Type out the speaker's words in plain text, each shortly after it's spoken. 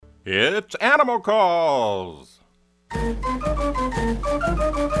It's Animal Calls!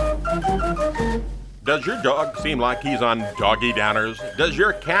 Does your dog seem like he's on doggy downers? Does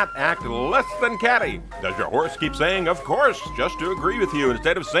your cat act less than catty? Does your horse keep saying, of course, just to agree with you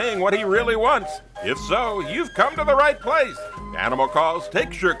instead of saying what he really wants? If so, you've come to the right place. Animal Calls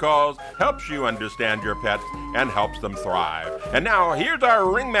takes your calls, helps you understand your pets, and helps them thrive. And now, here's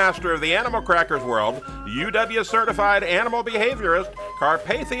our ringmaster of the Animal Crackers world, UW certified animal behaviorist,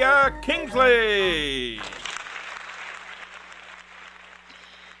 Karpathia Kingsley.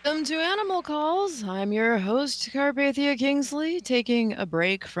 Welcome to Animal Calls. I'm your host, Karpathia Kingsley, taking a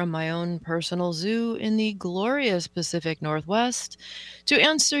break from my own personal zoo in the glorious Pacific Northwest to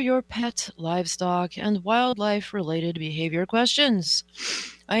answer your pet, livestock, and wildlife-related behavior questions.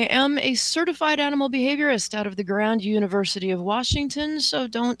 I am a certified animal behaviorist out of the Grand University of Washington, so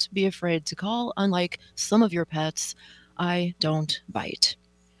don't be afraid to call. Unlike some of your pets, I don't bite.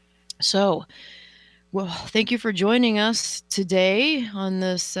 So, well, thank you for joining us today on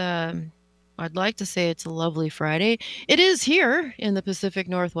this. I'd like to say it's a lovely Friday. It is here in the Pacific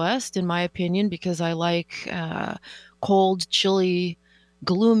Northwest, in my opinion, because I like cold, chilly,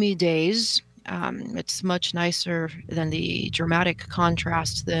 gloomy days. It's much nicer than the dramatic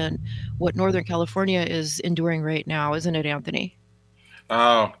contrast than what Northern California is enduring right now, isn't it, Anthony?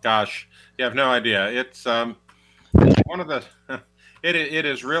 Oh gosh, you have no idea. It's one of the it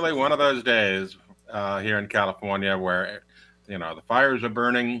is really one of those days here in California where the fires are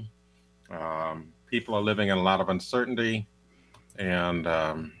burning, people are living in a lot of uncertainty, and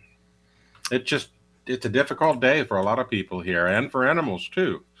it just it's a difficult day for a lot of people here and for animals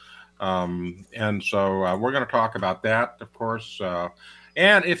too. And so we're going to talk about that, of course.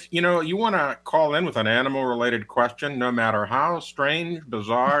 And if you want to call in with an animal related question, no matter how strange,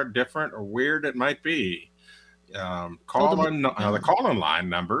 bizarre, different, or weird it might be, Oh, the the call in line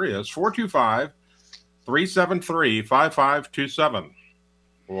number is 425-373-5527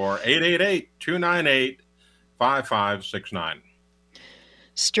 or 888-298-5569.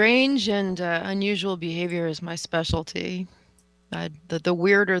 strange and unusual behavior is my specialty. The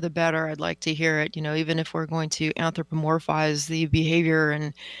weirder, the better. I'd like to hear it, even if we're going to anthropomorphize the behavior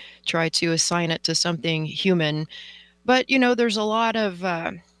and try to assign it to something human. But, there's a lot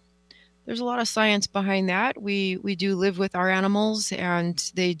of science behind that. We do live with our animals,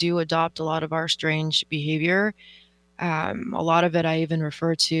 and they do adopt a lot of our strange behavior. A lot of it I even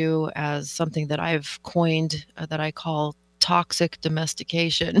refer to as something that I've coined that I call toxic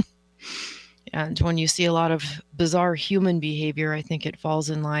domestication. And when you see a lot of bizarre human behavior, I think it falls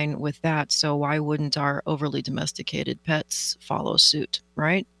in line with that. So why wouldn't our overly domesticated pets follow suit,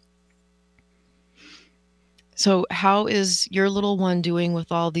 right? So how is your little one doing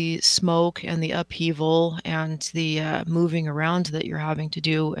with all the smoke and the upheaval and the moving around that you're having to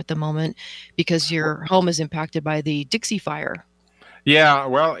do at the moment because your home is impacted by the Dixie Fire? Yeah,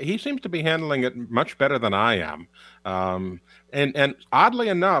 well, he seems to be handling it much better than I am. And oddly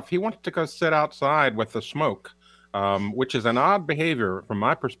enough, he wants to go sit outside with the smoke, which is an odd behavior from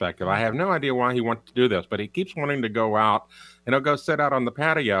my perspective. I have no idea why he wants to do this, but he keeps wanting to go out and he'll go sit out on the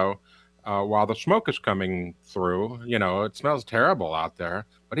patio while the smoke is coming through. It smells terrible out there,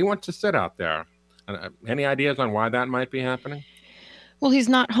 but he wants to sit out there. Any ideas on why that might be happening? Well, he's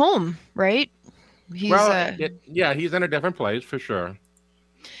not home, right? He's Well, yeah, he's in a different place for sure.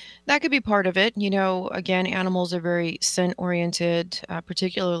 That could be part of it. Again, animals are very scent oriented,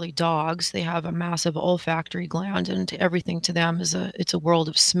 particularly dogs. They have a massive olfactory gland, and everything to them it's a world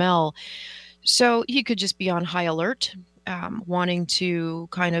of smell. So he could just be on high alert, wanting to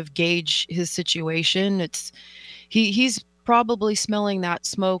kind of gauge his situation. He's probably smelling that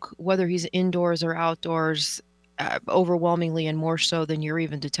smoke, whether he's indoors or outdoors, overwhelmingly and more so than you're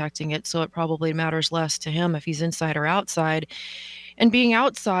even detecting it. So it probably matters less to him if he's inside or outside. And being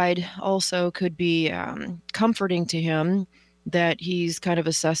outside also could be comforting to him, that he's kind of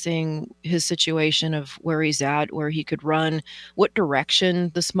assessing his situation of where he's at, where he could run, what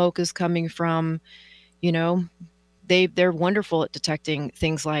direction the smoke is coming from. You know, they're wonderful at detecting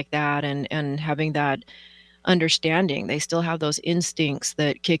things like that and having that understanding. They still have those instincts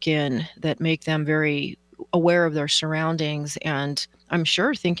that kick in that make them very aware of their surroundings, and I'm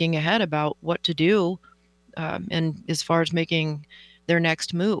sure thinking ahead about what to do, and as far as making their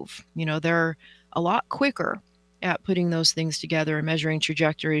next move. They're a lot quicker at putting those things together and measuring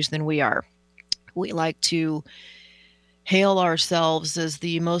trajectories than we are. We like to hail ourselves as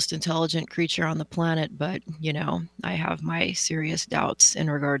the most intelligent creature on the planet, but I have my serious doubts in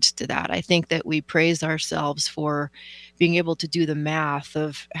regards to that. I think that we praise ourselves for being able to do the math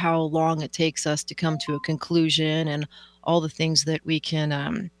of how long it takes us to come to a conclusion and all the things that we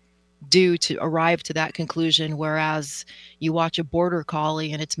can do to arrive to that conclusion, whereas you watch a border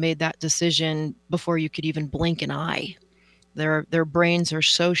collie and it's made that decision before you could even blink an eye. Their brains are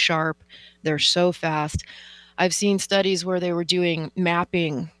so sharp, they're so fast. I've seen studies where they were doing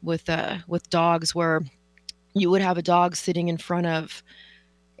mapping with dogs, where you would have a dog sitting in front of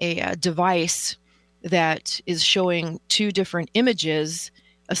a device that is showing two different images,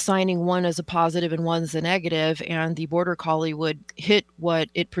 assigning one as a positive and one as a negative, and the border collie would hit what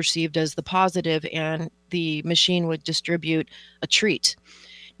it perceived as the positive, and the machine would distribute a treat.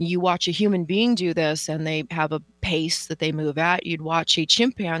 You watch a human being do this and they have a pace that they move at. You'd watch a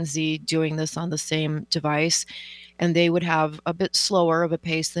chimpanzee doing this on the same device, and they would have a bit slower of a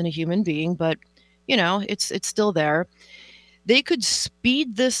pace than a human being, but it's still there. They could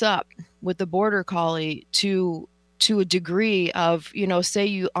speed this up with the border collie to a degree of, say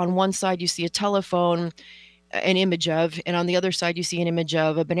you on one side you see a telephone, an image of, and on the other side you see an image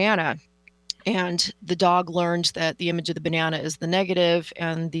of a banana. And the dog learned that the image of the banana is the negative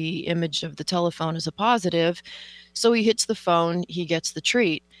and the image of the telephone is a positive. So he hits the phone, he gets the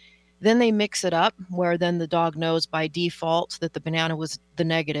treat. Then they mix it up where then the dog knows by default that the banana was the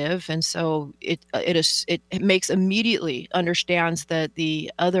negative, and so it makes immediately understands that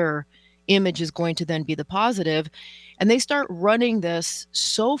the other image is going to then be the positive, and they start running this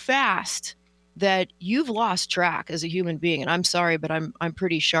so fast that you've lost track as a human being. And I'm sorry, but I'm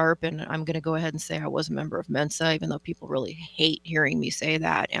pretty sharp, and I'm going to go ahead and say I was a member of Mensa, even though people really hate hearing me say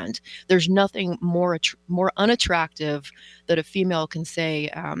that. And there's nothing more unattractive that a female can say.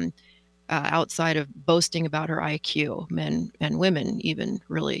 Outside of boasting about her IQ. Men and women even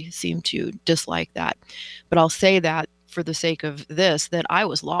really seem to dislike that. But I'll say that for the sake of this, that I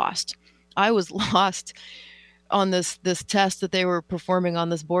was lost. I was lost on this test that they were performing on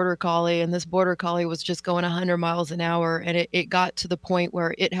this border collie, and this border collie was just going 100 miles an hour, and it got to the point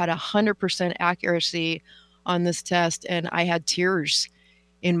where it had 100% accuracy on this test, and I had tears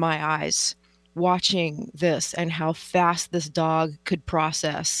in my eyes watching this and how fast this dog could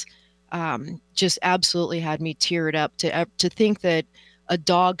process. Just absolutely had me teared up to think that a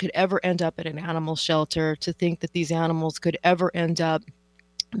dog could ever end up at an animal shelter, to think that these animals could ever end up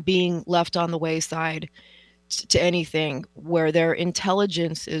being left on the wayside to anything, where their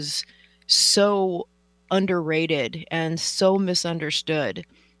intelligence is so underrated and so misunderstood,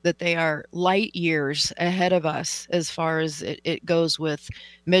 that they are light years ahead of us as far as it goes with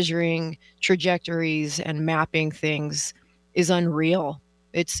measuring trajectories and mapping things, is unreal.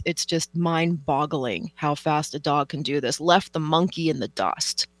 It's just mind-boggling how fast a dog can do this. Left the monkey in the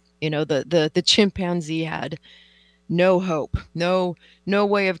dust. The chimpanzee had no hope, no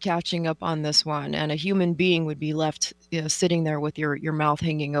way of catching up on this one, and a human being would be left, sitting there with your mouth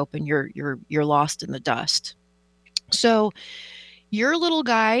hanging open. You're lost in the dust. So your little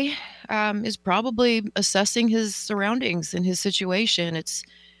guy is probably assessing his surroundings and his situation. It's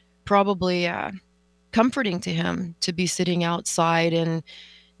probably comforting to him to be sitting outside and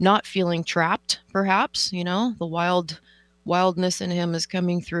not feeling trapped, perhaps. The wildness in him is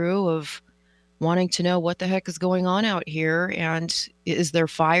coming through, of wanting to know what the heck is going on out here, and is there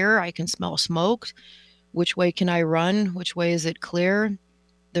fire? I can smell smoke. Which way can I run? Which way is it clear?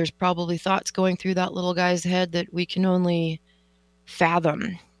 There's probably thoughts going through that little guy's head that we can only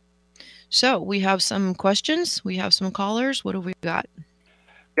fathom. So we have some questions. We have some callers. What have we got?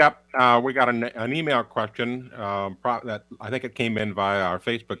 Yep, we got an email question that I think it came in via our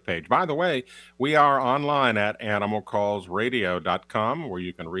Facebook page. By the way, we are online at animalcallsradio.com, where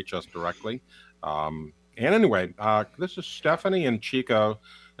you can reach us directly. And anyway, this is Stephanie in Chico,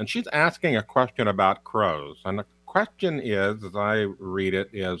 and she's asking a question about crows. And the question is, as I read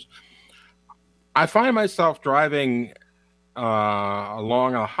it, is I find myself driving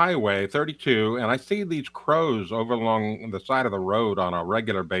along a highway 32, and I see these crows over along the side of the road on a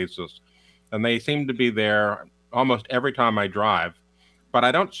regular basis, and they seem to be there almost every time I drive. But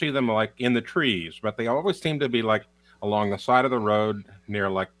I don't see them like in the trees, but they always seem to be like along the side of the road near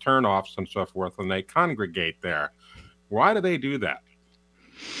like turnoffs and so forth, and they congregate there. Why do they do that?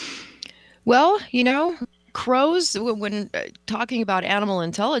 Well, crows, when talking about animal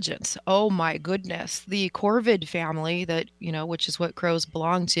intelligence, oh my goodness, the corvid family that, which is what crows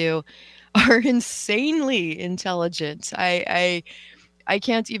belong to, are insanely intelligent. I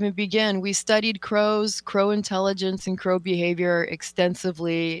can't even begin. We studied crows, crow intelligence, and crow behavior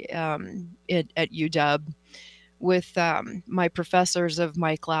extensively at UW, with my professors of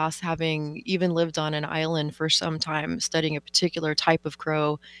my class having even lived on an island for some time, studying a particular type of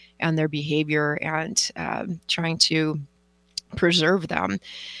crow and their behavior, and trying to preserve them.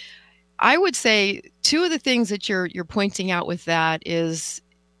 I would say two of the things that you're pointing out with that is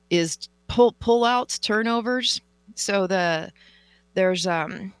is pull outs, turnovers. So there's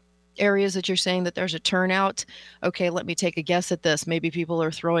areas that you're saying that there's a turnout. Okay, let me take a guess at this. Maybe people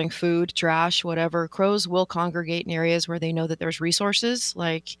are throwing food, trash, whatever. Crows will congregate in areas where they know that there's resources,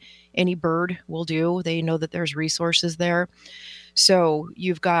 like any bird will do. They know that there's resources there. So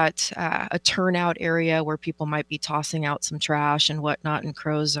you've got a turnout area where people might be tossing out some trash and whatnot, and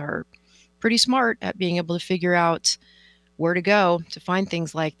crows are pretty smart at being able to figure out where to go to find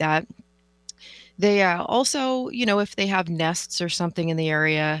things like that. They also, if they have nests or something in the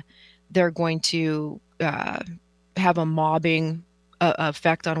area, they're going to have a mobbing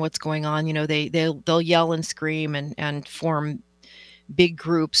effect on what's going on. They'll yell and scream and form big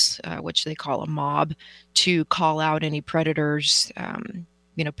groups, which they call a mob, to call out any predators.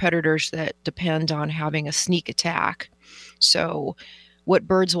 Predators that depend on having a sneak attack. So, what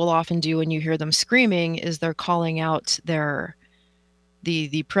birds will often do when you hear them screaming is they're calling out the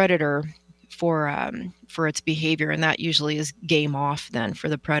predator for its behavior, and that usually is game off then for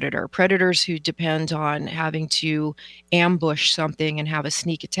the predator. Predators who depend on having to ambush something and have a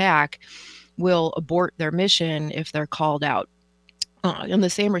sneak attack will abort their mission if they're called out. In the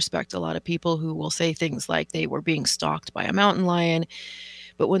same respect, a lot of people who will say things like they were being stalked by a mountain lion,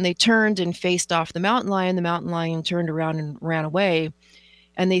 but when they turned and faced off the mountain lion turned around and ran away.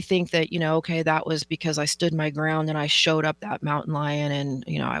 And they think that, okay, that was because I stood my ground and I showed up that mountain lion and,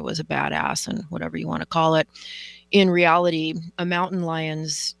 I was a badass and whatever you want to call it. In reality, a mountain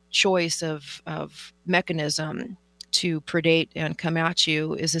lion's choice of mechanism to predate and come at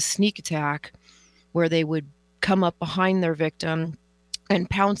you is a sneak attack where they would come up behind their victim and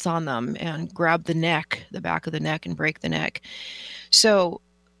pounce on them and grab the back of the neck, and break the neck. So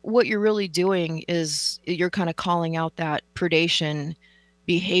what you're really doing is you're kind of calling out that predation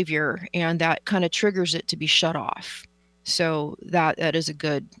behavior, and that kind of triggers it to be shut off. So that is a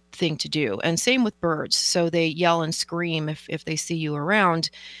good thing to do. And same with birds. So they yell and scream if they see you around,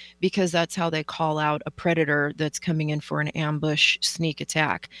 because that's how they call out a predator that's coming in for an ambush sneak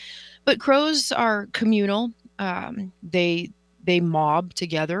attack. But crows are communal. They mob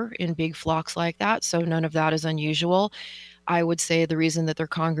together in big flocks like that, so none of that is unusual. I would say the reason that they're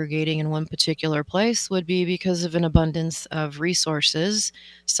congregating in one particular place would be because of an abundance of resources,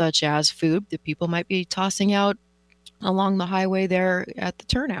 such as food that people might be tossing out along the highway there at the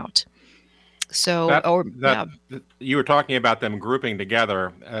turnout. So, you were talking about them grouping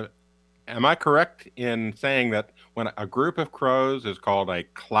together. Am I correct in saying that when a group of crows is called a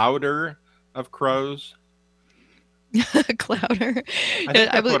clouder of crows? Clouder. I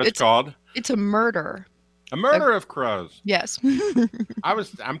think that's what it's called. It's a murder. A murder of crows. Yes.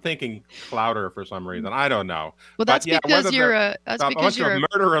 I'm thinking clouder for some reason. I don't know. Well, that's because you're a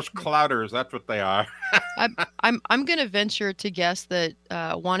murderous clouders. That's what they are. I'm going to venture to guess that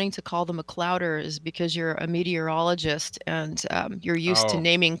wanting to call them a clouder is because you're a meteorologist and you're used to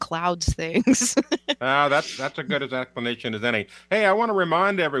naming clouds things. That's a good explanation as any. Hey, I want to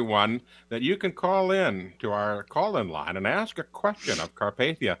remind everyone that you can call in to our call-in line and ask a question of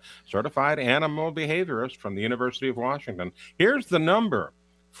Karpathia, certified animal behaviorist from the University of Washington. Here's the number,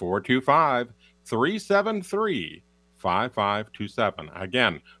 425-373-5527.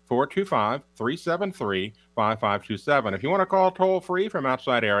 Again, 425-373-5527. If you want to call toll-free from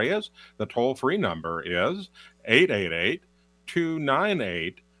outside areas, the toll-free number is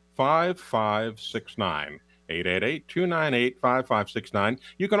 888-298-5569. 888-298-5569.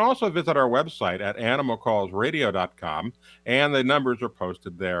 You can also visit our website at animalcallsradio.com, and the numbers are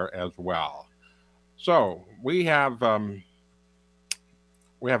posted there as well. So we have a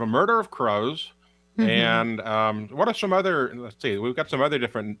murder of crows, and what are some other? Let's see. We've got some other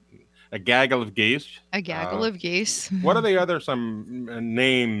different. A gaggle of geese. A gaggle of geese. What are the other some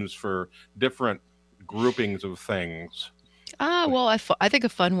names for different groupings of things? Well, I think a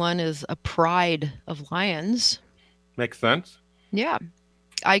fun one is a pride of lions. Makes sense. Yeah.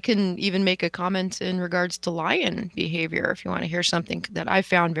 I can even make a comment in regards to lion behavior if you want to hear something that I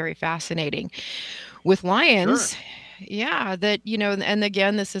found very fascinating. With lions, Sure. Yeah, that, and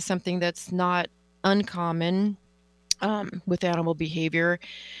again, this is something that's not uncommon with animal behavior,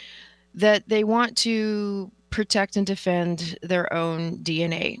 that they want to protect and defend their own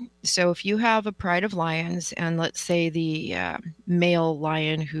DNA. So if you have a pride of lions, and let's say the male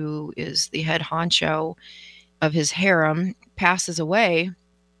lion who is the head honcho of his harem passes away,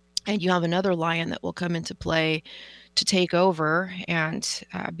 and you have another lion that will come into play to take over and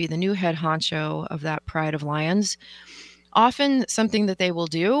be the new head honcho of that pride of lions. Often something that they will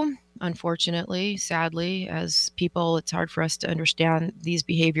do, unfortunately, sadly, as people, it's hard for us to understand these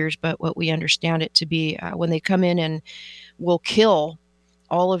behaviors, but what we understand it to be when they come in and will kill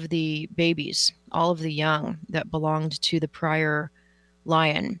all of the babies, all of the young that belonged to the prior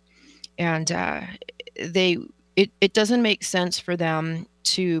lion. And they it doesn't make sense for them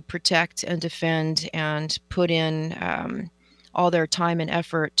to protect and defend and put in all their time and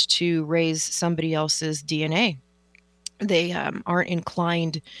effort to raise somebody else's DNA. They aren't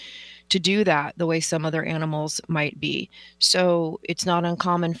inclined to do that the way some other animals might be. So it's not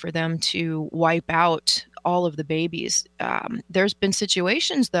uncommon for them to wipe out all of the babies. There's been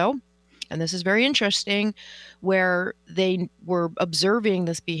situations, though, and this is very interesting, where they were observing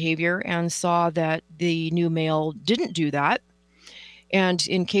this behavior and saw that the new male didn't do that. And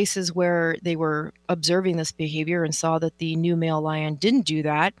in cases where they were observing this behavior and saw that the new male lion didn't do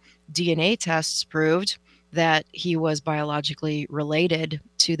that, DNA tests proved that he was biologically related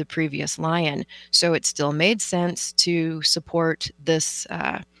to the previous lion. So it still made sense to support this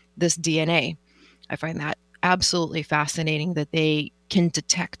DNA. I find that absolutely fascinating that they can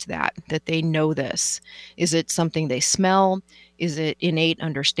detect that they know this. Is it something they smell? Is it innate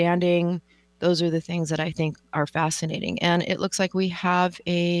understanding? Those are the things that I think are fascinating. And it looks like we have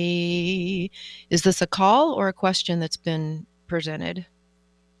is this a call or a question that's been presented?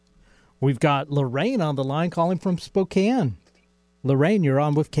 We've got Lorraine on the line calling from Spokane. Lorraine, you're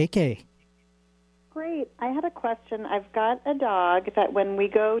on with KK. Great. I had a question. I've got a dog that when we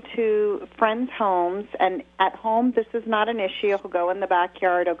go to friends' homes, and at home this is not an issue. He'll go in the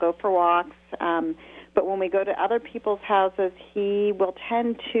backyard, he'll go for walks. But when we go to other people's houses, he will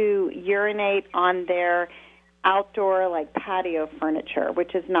tend to urinate on their outdoor, like, patio furniture,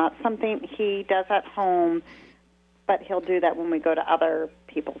 which is not something he does at home, but he'll do that when we go to other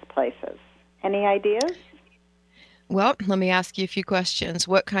people's places. Any ideas? Well, let me ask you a few questions.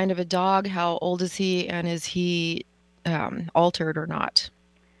 What kind of a dog? How old is he? And is he altered or not?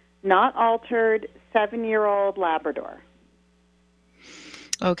 Not altered, 7-year-old Labrador.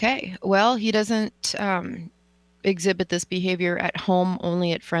 Okay. Well, he doesn't exhibit this behavior at home,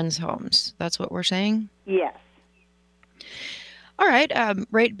 only at friends' homes. That's what we're saying? Yes. All right.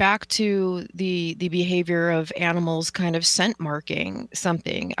 Right back to the behavior of animals kind of scent marking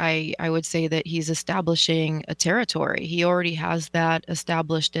something. I would say that he's establishing a territory. He already has that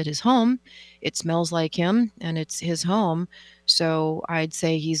established at his home. It smells like him and it's his home. So I'd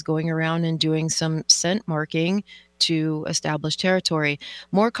say he's going around and doing some scent marking to establish territory.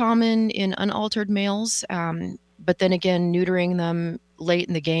 More common in unaltered males, but then again, neutering them late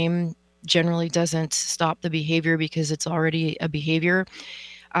in the game generally doesn't stop the behavior because it's already a behavior.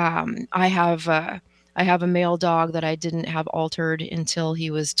 I have a male dog that I didn't have altered until he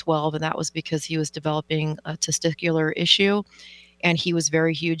was 12, and that was because he was developing a testicular issue, and he was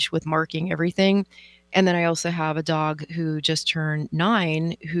very huge with marking everything. And then I also have a dog who just turned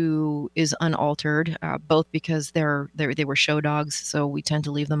 9 who is unaltered, both because they were show dogs, so we tend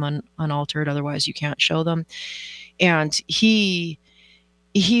to leave them unaltered, otherwise you can't show them. And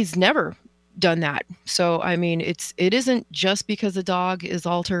he's never done that. So I mean, it isn't just because a dog is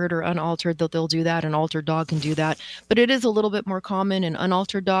altered or unaltered that they'll do that. An altered dog can do that, but it is a little bit more common in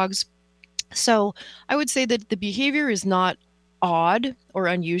unaltered dogs. So I would say that the behavior is not odd or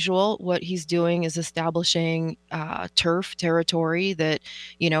unusual. What he's doing is establishing turf territory that,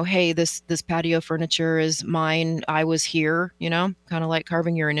 hey, this patio furniture is mine. I was here, kind of like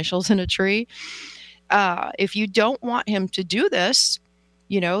carving your initials in a tree. If you don't want him to do this,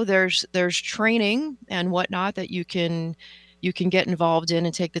 there's training and whatnot that you can get involved in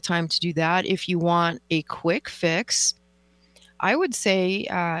and take the time to do that. If you want a quick fix, I would say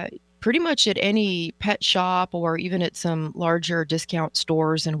pretty much at any pet shop or even at some larger discount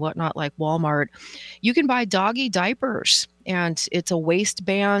stores and whatnot like Walmart, you can buy doggy diapers, and it's a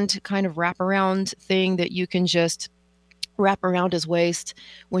waistband kind of wraparound thing that you can just wrap around his waist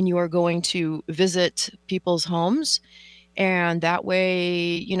when you are going to visit people's homes. And that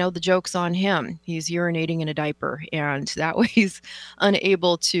way, the joke's on him. He's urinating in a diaper, and that way he's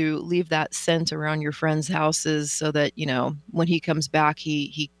unable to leave that scent around your friends' houses, so that, when he comes back,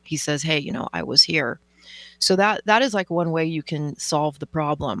 he says, hey, I was here. So that is like one way you can solve the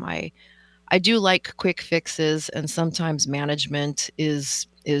problem. I do like quick fixes, and sometimes management is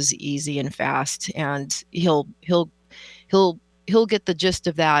easy and fast, and he'll get the gist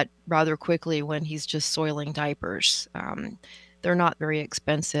of that rather quickly when he's just soiling diapers. They're not very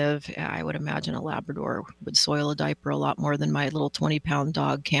expensive. I would imagine a Labrador would soil a diaper a lot more than my little 20-pound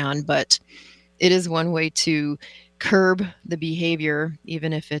dog can, but it is one way to curb the behavior,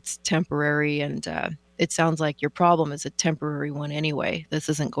 even if it's temporary. And it sounds like your problem is a temporary one anyway. This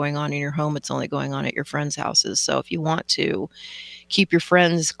isn't going on in your home. It's only going on at your friends' houses. So if you want to keep your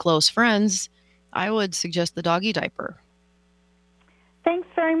friends close friends, I would suggest the doggy diaper. Thanks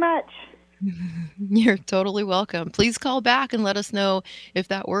very much. You're totally welcome. Please call back and let us know if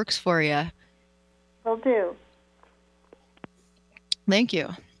that works for you. Will do. Thank you.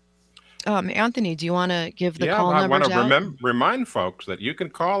 Anthony, do you want to give the Yeah, call I want numbers out? to remind folks that you can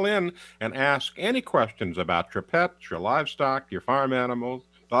call in and ask any questions about your pets, your livestock, your farm animals,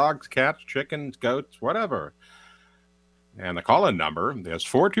 dogs, cats, chickens, goats, whatever. And the call in number is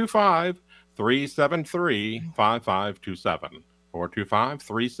 425 373 5527. 425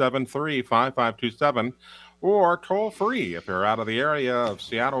 373 5527. Or toll free if you're out of the area of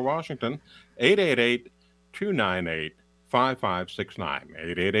Seattle, Washington, 888 298 5569.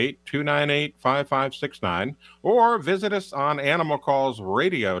 888 298 5569. Or visit us on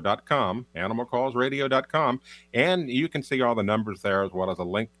animalcallsradio.com. Animalcallsradio.com. And you can see all the numbers there as well as a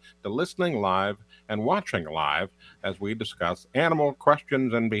link to listening live and watching live as we discuss animal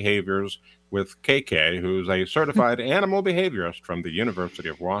questions and behaviors with KK, who's a certified animal behaviorist from the University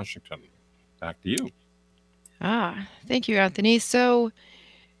of Washington. Back to you. Thank you, Anthony. So,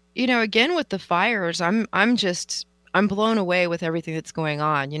 again with the fires, I'm blown away with everything that's going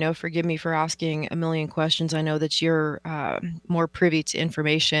on. Forgive me for asking a million questions. I know that you're more privy to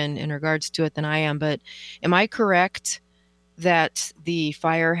information in regards to it than I am, but am I correct that the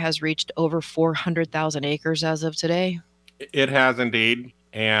fire has reached over 400,000 acres as of today? It has indeed,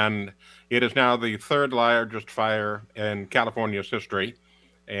 and it is now the third largest fire in California's history.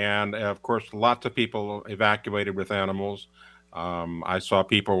 And of course, lots of people evacuated with animals. I saw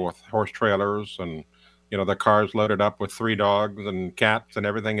people with horse trailers and, the cars loaded up with 3 dogs and cats and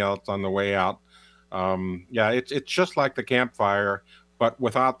everything else on the way out. Yeah, it's just like the campfire, but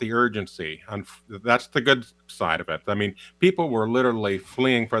without the urgency. And that's the good side of it. I mean, people were literally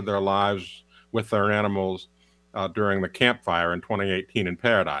fleeing for their lives with their animals during the campfire in 2018 in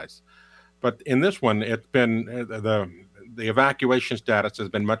Paradise. But in this one, it's been the evacuation status has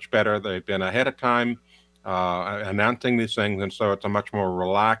been much better. They've been ahead of time announcing these things, and so it's a much more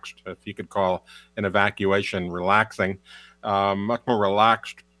relaxed, if you could call an evacuation relaxing, much more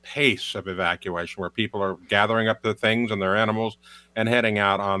relaxed pace of evacuation where people are gathering up their things and their animals and heading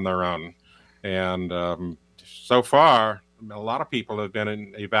out on their own. And so far, a lot of people have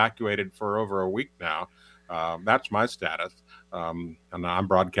been evacuated for over a week now. That's my status. And I'm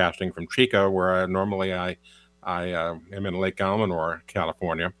broadcasting from Chico, where normally I am in Lake Almanor,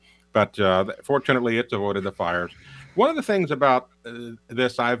 California. But fortunately, it's avoided the fires. One of the things about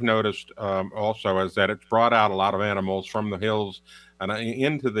this I've noticed also is that it's brought out a lot of animals from the hills and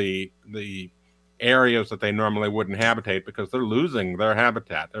into the areas that they normally wouldn't habitate because they're losing their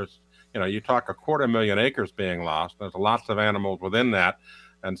habitat. There's, you talk 250,000 acres being lost. There's lots of animals within that.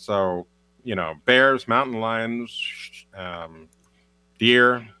 And so, bears, mountain lions,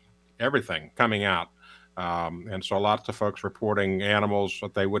 deer, everything coming out. And so lots of folks reporting animals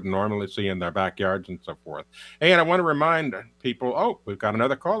that they wouldn't normally see in their backyards and so forth. And I want to remind people, we've got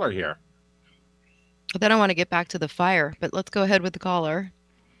another caller here. Then I want to get back to the fire, but let's go ahead with the caller.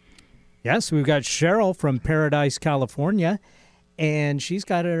 Yes, we've got Cheryl from Paradise, California, and she's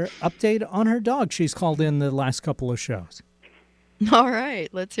got an update on her dog. She's called in the last couple of shows. All right,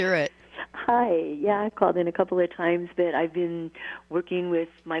 let's hear it. Hi. Yeah, I've called in a couple of times, but I've been working with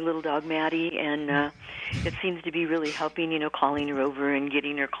my little dog, Maddie, and it seems to be really helping, calling her over and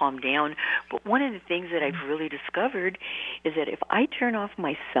getting her calmed down. But one of the things that I've really discovered is that if I turn off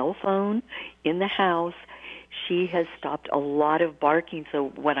my cell phone in the house, she has stopped a lot of barking. So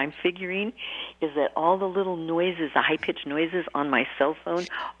what I'm figuring is that all the little noises, the high-pitched noises on my cell phone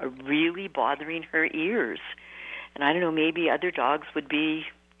are really bothering her ears. And I don't know, maybe other dogs would be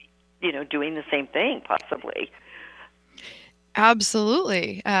doing the same thing, possibly.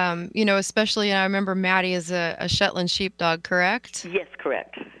 Absolutely. Especially, I remember Maddie is a Shetland sheepdog, correct? Yes,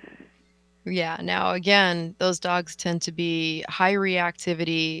 correct. Yeah. Now, again, those dogs tend to be high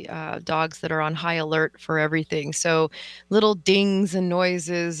reactivity dogs that are on high alert for everything. So little dings and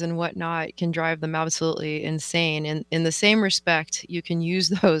noises and whatnot can drive them absolutely insane. And in the same respect, you can use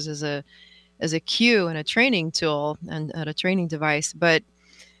those as a cue and a training tool and a training device. But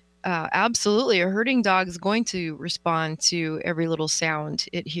absolutely, a herding dog is going to respond to every little sound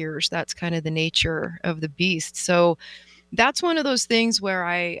it hears. That's kind of the nature of the beast. So that's one of those things where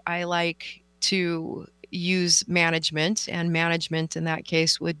I like to use management, and management in that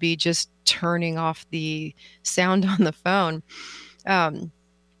case would be just turning off the sound on the phone.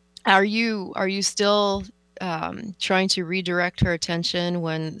 Are you still trying to redirect her attention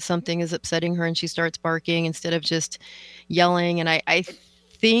when something is upsetting her and she starts barking instead of just yelling? And I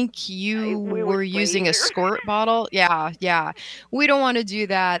think you We were were using spraying a her. squirt bottle. Yeah, yeah. We don't want to do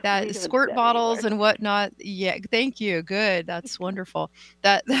that. We That don't do squirt that anymore. bottles and whatnot. Yeah, thank you. Good. That's wonderful.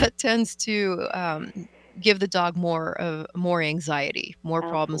 That tends to give the dog more anxiety, more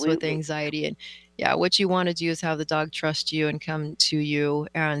problems with Absolutely. anxiety. And yeah, what you want to do is have the dog trust you and come to you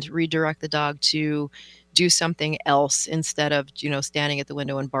and redirect the dog to do something else instead of standing at the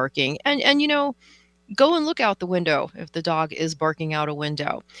window and barking. And go and look out the window if the dog is barking out a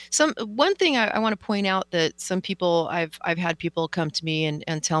window. Some one thing I want to point out, that some people, I've had people come to me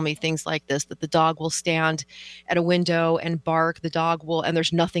and tell me things like this, that the dog will stand at a window and bark. The dog will, and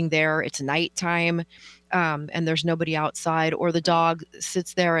there's nothing there. It's nighttime, and there's nobody outside, or the dog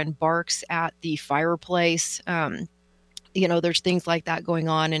sits there and barks at the fireplace. There's things like that going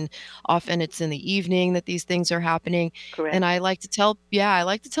on, and often it's in the evening that these things are happening. And Correct. I like to tell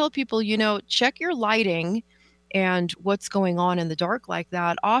people, check your lighting and what's going on in the dark like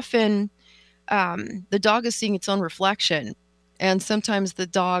that. Often the dog is seeing its own reflection, and sometimes the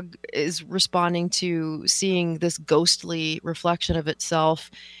dog is responding to seeing this ghostly reflection of itself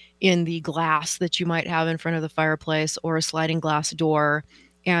in the glass that you might have in front of the fireplace or a sliding glass door,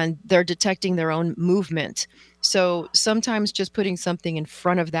 and they're detecting their own movement. So sometimes just putting something in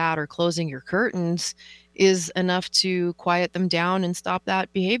front of that or closing your curtains is enough to quiet them down and stop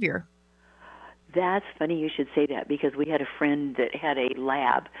that behavior. That's funny you should say that, because we had a friend that had a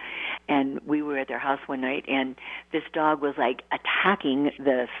lab, and we were at their house one night, and this dog was like attacking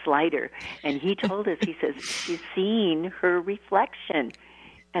the slider, and he told us, he says, she's seeing her reflection,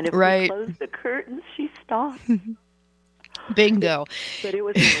 and if we Right. closed the curtains, she stopped. Bingo. But it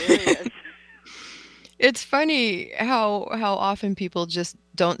was hilarious. It's funny how often people just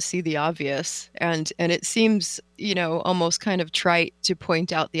don't see the obvious, and it seems, almost kind of trite to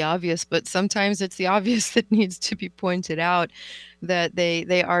point out the obvious, but sometimes it's the obvious that needs to be pointed out, that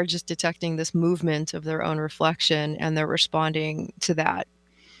they are just detecting this movement of their own reflection and they're responding to that.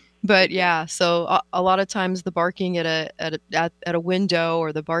 But yeah, so a lot of times the barking at a window,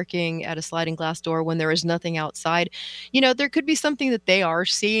 or the barking at a sliding glass door when there is nothing outside, there could be something that they are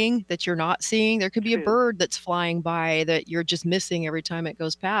seeing that you're not seeing. There could be a True. bird that's flying by that you're just missing every time it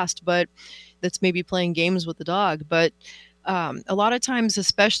goes past, but that's maybe playing games with the dog. But a lot of times,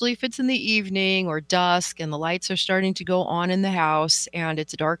 especially if it's in the evening or dusk and the lights are starting to go on in the house and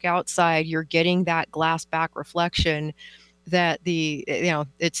it's dark outside, you're getting that glass back reflection that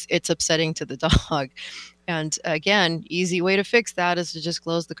it's upsetting to the dog. And again, easy way to fix that is to just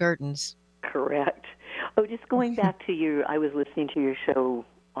close the curtains. Correct. Oh, just going back to I was listening to your show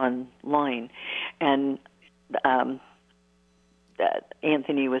online, and that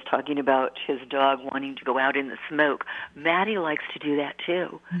Anthony was talking about his dog wanting to go out in the smoke. Maddie likes to do that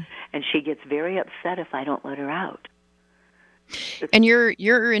too, and she gets very upset if I don't let her out. And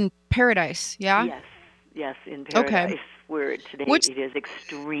you're in Paradise, yeah? Yes, in Okay. Paradise, where today What's it is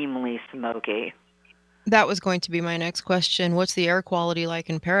extremely smoky. That was going to be my next question. What's the air quality like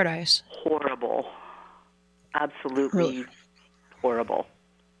in Paradise? Horrible. Absolutely Really? horrible,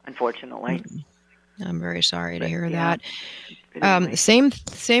 unfortunately. I'm very sorry to But, hear yeah. that. But anyway,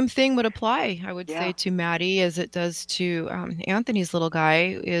 Same thing would apply, I would Yeah. say, to Maddie as it does to Anthony's little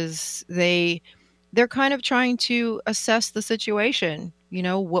guy. Is they're kind of trying to assess the situation.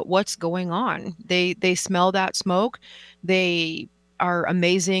 What's going on. They smell that smoke. They are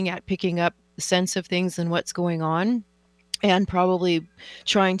amazing at picking up the sense of things and what's going on, and probably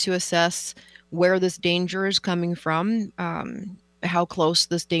trying to assess where this danger is coming from, how close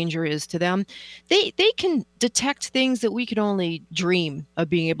this danger is to them. They can detect things that we could only dream of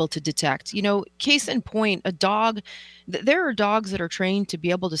being able to detect. Case in point, a dog. There are dogs that are trained to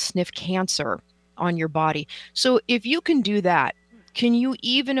be able to sniff cancer on your body. So if you can do that, can you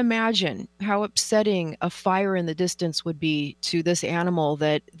even imagine how upsetting a fire in the distance would be to this animal,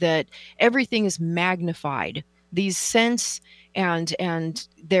 that everything is magnified? These scents and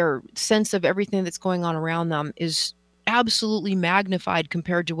their sense of everything that's going on around them is absolutely magnified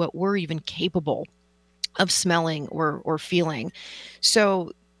compared to what we're even capable of smelling or feeling.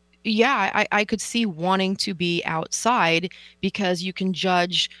 So yeah, I could see wanting to be outside, because you can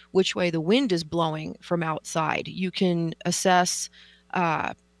judge which way the wind is blowing from outside. You can assess,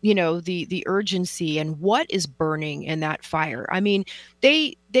 the urgency and what is burning in that fire. I mean,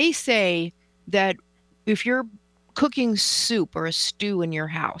 they say that if you're cooking soup or a stew in your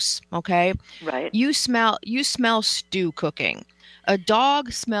house, okay, right. you smell stew cooking. A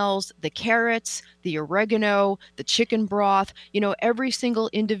dog smells the carrots, the oregano, the chicken broth, every single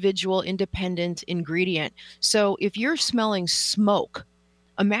individual independent ingredient. So if you're smelling smoke,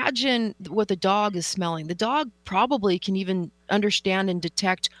 imagine what the dog is smelling. The dog probably can even understand and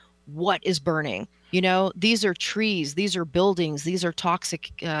detect what is burning. These are trees, these are buildings, these are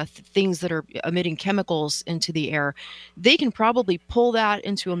toxic things that are emitting chemicals into the air. They can probably pull that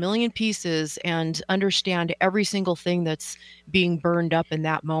into a million pieces and understand every single thing that's being burned up in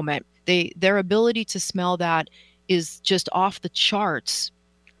that moment. Their ability to smell that is just off the charts,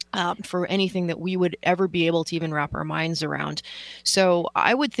 for anything that we would ever be able to even wrap our minds around. So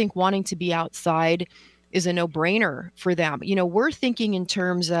I would think wanting to be outside is a no-brainer for them. We're thinking in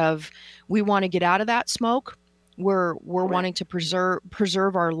terms of, we want to get out of that smoke. We're wanting to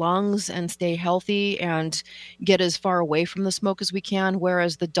preserve our lungs and stay healthy and get as far away from the smoke as we can.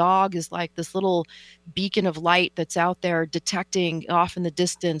 Whereas the dog is like this little beacon of light that's out there detecting off in the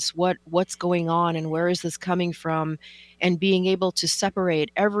distance what's going on and where is this coming from, and being able to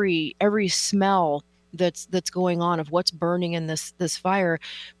separate every smell that's going on of what's burning in this fire.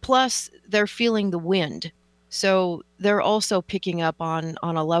 Plus they're feeling the wind. So they're also picking up on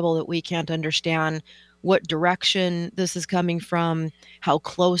a level that we can't understand what direction this is coming from, how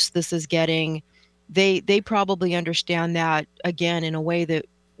close this is getting. They probably understand that, again, in a way that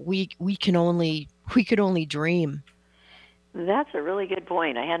we could only dream. That's a really good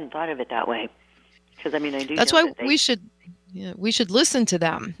point. I hadn't thought of it that way. Because I do. That's why we should listen to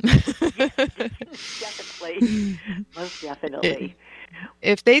them. Definitely, most definitely.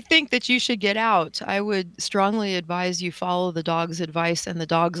 If they think that you should get out, I would strongly advise you follow the dog's advice and the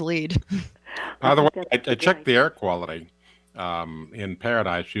dog's lead. By the way, I checked the air quality in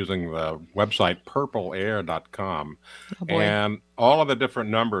Paradise using the website purpleair.com, and all of the different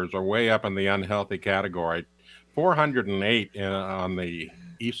numbers are way up in the unhealthy category. 408 on the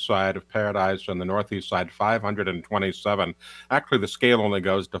east side of Paradise, and the northeast side 527. Actually, the scale only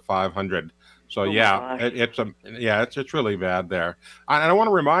goes to 500. So it's really bad there. And I want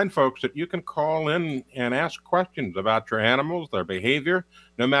to remind folks that you can call in and ask questions about your animals, their behavior,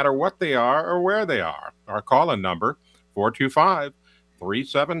 no matter what they are or where they are. Our call-in number,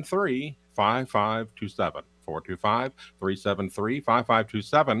 425-373-5527.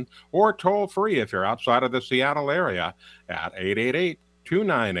 425-373-5527, or toll free if you're outside of the Seattle area at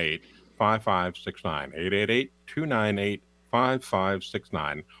 888-298-5569.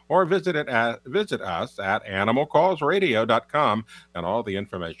 888-298-5569, or visit us at animalcallsradio.com, and all the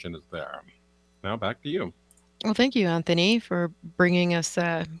information is there. Now back to you. Well, thank you, Anthony, for bringing us,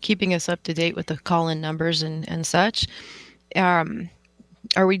 keeping us up to date with the call-in numbers and such.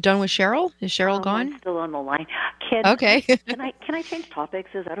 Are we done with Cheryl? Is Cheryl gone? I'm still on the line. Okay. Can I change topics?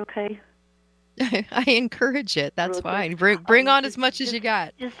 Is that okay? I encourage it. That's fine. Bring on as much as you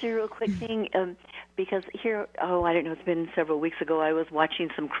got. Just a real quick thing, because here, I don't know, it's been several weeks ago, I was watching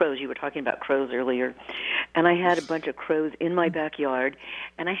some crows. You were talking about crows earlier. And I had a bunch of crows in my backyard,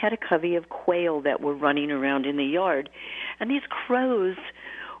 and I had a covey of quail that were running around in the yard. And these crows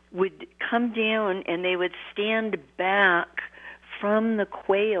would come down, and they would stand back from the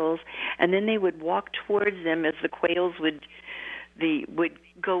quails, and then they would walk towards them as the quails would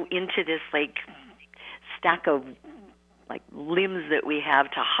go into this stack of limbs that we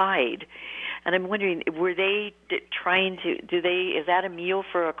have to hide. And I'm wondering, were they trying to is that a meal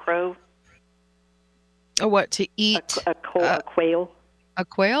for a crow? Or what, to eat? A quail. A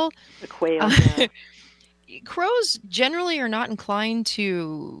quail? A quail. Yeah. Crows generally are not inclined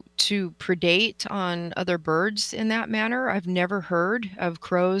to predate on other birds in that manner. I've never heard of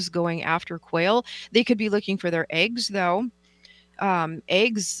crows going after quail. They could be looking for their eggs, though.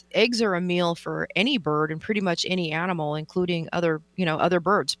 Eggs are a meal for any bird and pretty much any animal, including other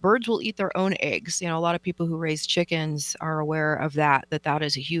birds. Birds will eat their own eggs. A lot of people who raise chickens are aware of that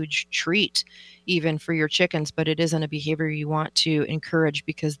is a huge treat even for your chickens, but it isn't a behavior you want to encourage,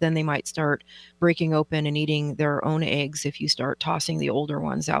 because then they might start breaking open and eating their own eggs if you start tossing the older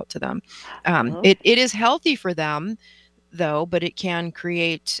ones out to them. It is healthy for them, though, but it can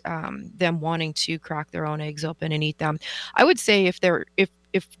create them wanting to crack their own eggs open and eat them. I would say if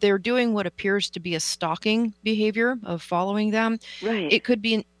they're doing what appears to be a stalking behavior of following them, right, it could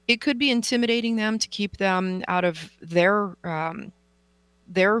be intimidating them to keep them out of their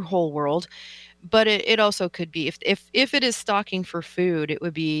whole world. But it also could be, if it is stalking for food, it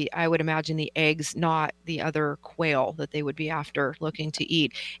would be, I would imagine, the eggs, not the other quail that they would be after looking to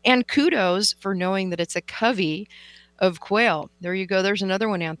eat. And kudos for knowing that it's a covey of quail. There you go. There's another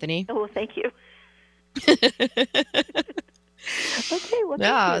one, Anthony. Oh, thank you. Okay, well,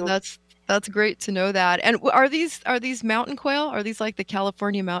 yeah, thank you. That's great to know that. And are these mountain quail? Are these like the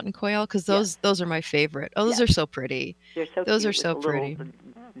California mountain quail? Because those are my favorite. Oh, those are so pretty. They're so those cute are so with pretty. The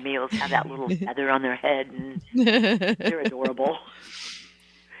males have that little feather on their head, and they're adorable.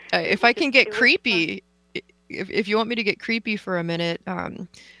 If I can get creepy, if you want me to get creepy for a minute,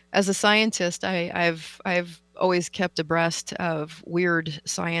 as a scientist, I've always kept abreast of weird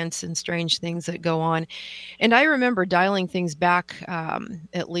science and strange things that go on. And I remember dialing things back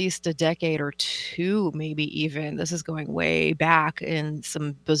at least a decade or two, maybe even. This is going way back in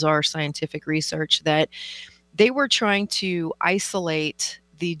some bizarre scientific research that they were trying to isolate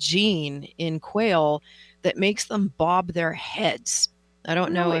the gene in quail that makes them bob their heads. I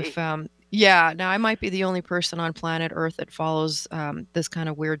don't know Really? if, yeah, now I might be the only person on planet Earth that follows this kind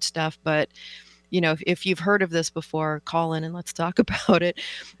of weird stuff, but if you've heard of this before, call in and let's talk about it.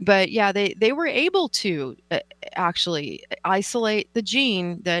 But yeah, they were able to actually isolate the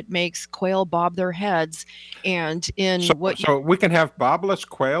gene that makes quail bob their heads, and in So, what so we can have bobless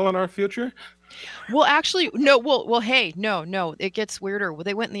quail in our future? well, actually, no. Well, hey, no. It gets weirder. Well,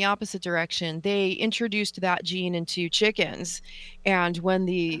 they went in the opposite direction. They introduced that gene into chickens, and when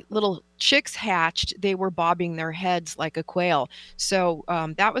the little chicks hatched, they were bobbing their heads like a quail. So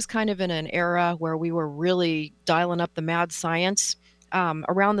that was kind of in an era where we were really dialing up the mad science.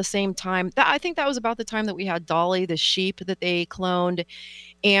 Around the same time, I think that was about the time that we had Dolly, the sheep that they cloned,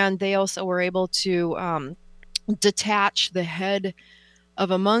 and they also were able to detach the head of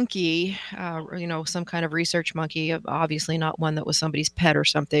a monkey, some kind of research monkey, obviously not one that was somebody's pet or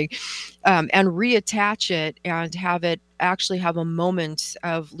something, and reattach it and have it actually have a moment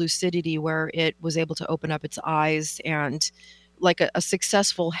of lucidity where it was able to open up its eyes, and like a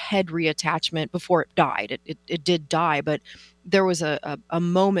successful head reattachment before it died. It did die, but there was a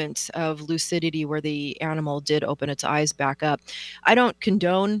moment of lucidity where the animal did open its eyes back up. I don't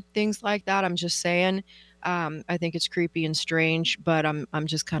condone things like that. I'm just saying I think it's creepy and strange, but I'm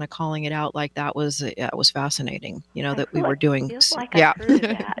just kind of calling it out like that was fascinating. That we were doing. Feels like Yeah. I've heard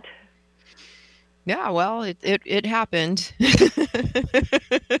of that. Yeah, well, it happened.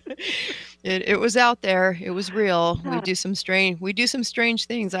 It was out there. It was real. We do some strange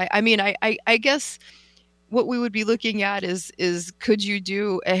things. I mean, I guess what we would be looking at is could you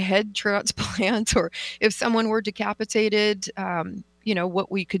do a head transplant, or if someone were decapitated,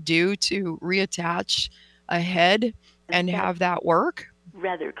 what we could do to reattach a head and have that work.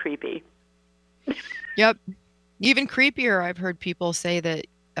 Rather creepy. Yep. Even creepier, I've heard people say that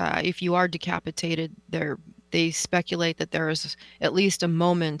if you are decapitated, they speculate that there is at least a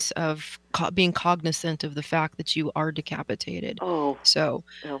moment of being cognizant of the fact that you are decapitated. Oh. So,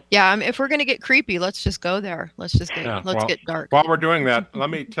 No. yeah, if we're going to get creepy, let's just go there. Let's get dark. While we're doing that, let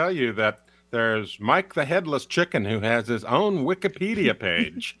me tell you that there's Mike the Headless Chicken, who has his own Wikipedia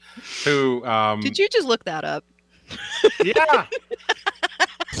page. Who Did you just look that up? Yeah.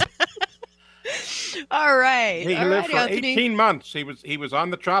 All right. He All lived right, for Anthony. 18 months. He was on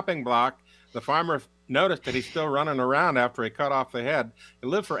the chopping block. The farmer noticed that he's still running around after he cut off the head. He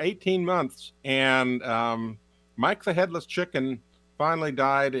lived for 18 months, and Mike the Headless Chicken finally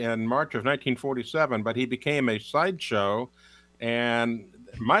died in March of 1947, but he became a sideshow, and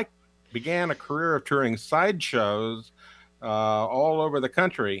Mike began a career of touring sideshows all over the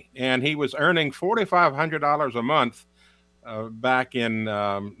country, and he was earning $4,500 a month back in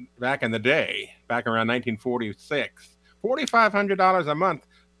the day, back around 1946. $4,500 a month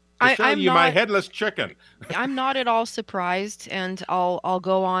to show you my headless chicken. I'm not at all surprised, and I'll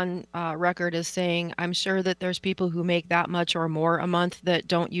go on record as saying I'm sure that there's people who make that much or more a month that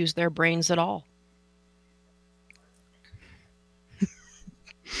don't use their brains at all.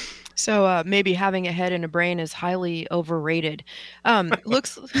 So maybe having a head and a brain is highly overrated.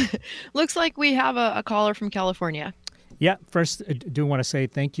 Looks like we have a caller from California. Yeah, first, I do want to say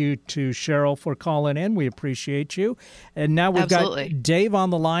thank you to Cheryl for calling in. We appreciate you. And now we've Absolutely. got Dave on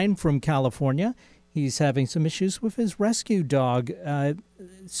the line from California. He's having some issues with his rescue dog,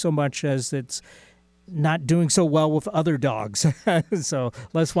 so much as it's not doing so well with other dogs. So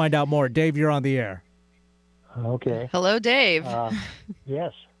let's find out more. Dave, you're on the air. Okay. Hello, Dave.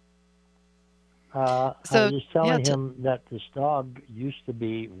 Yes. I was telling him that this dog used to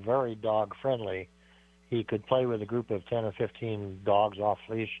be very dog friendly. He could play with a group of 10 or 15 dogs off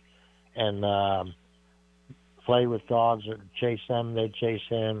leash and play with dogs or chase them. They'd chase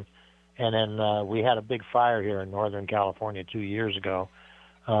him. And then we had a big fire here in Northern California 2 years ago.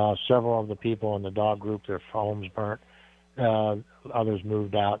 Several of the people in the dog group, their homes burnt. Others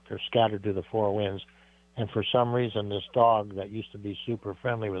moved out. They're scattered to the four winds. And for some reason, this dog that used to be super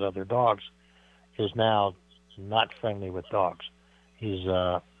friendly with other dogs is now not friendly with dogs. He's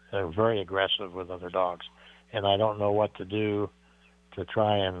very aggressive with other dogs. And I don't know what to do to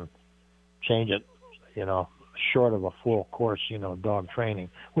try and change it, short of a full course, dog training,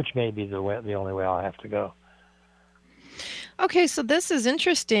 which may be the only way I'll have to go. Okay, so this is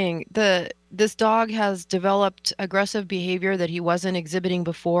interesting. This dog has developed aggressive behavior that he wasn't exhibiting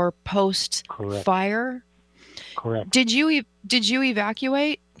before post Correct. fire. Correct. Did you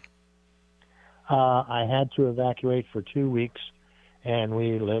evacuate? I had to evacuate for 2 weeks, and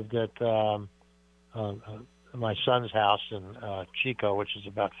we lived at uh, my son's house in Chico, which is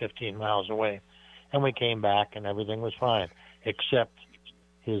about 15 miles away. And we came back, and everything was fine, except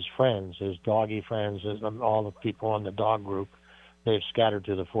his friends, his doggy friends, all the people in the dog group. They've scattered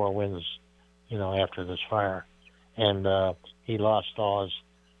to the four winds, after this fire, and he lost all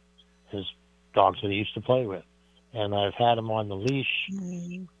his dogs that he used to play with. And I've had him on the leash,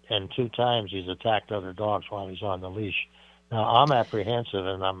 Mm. and 2 times he's attacked other dogs while he's on the leash. Now I'm apprehensive,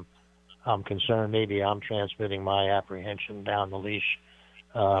 and I'm concerned maybe I'm transmitting my apprehension down the leash,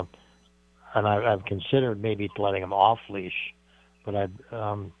 uh, and I've considered maybe letting him off leash, but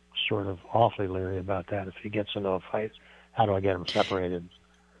I'm sort of awfully leery about that. If he gets into a fight, how do I get him separated?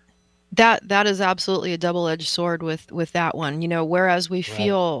 That is absolutely a double-edged sword with that one. Whereas we Right,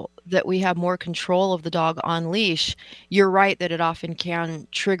 feel that we have more control of the dog on leash, you're right that it often can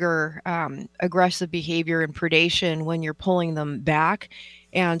trigger aggressive behavior and predation when you're pulling them back.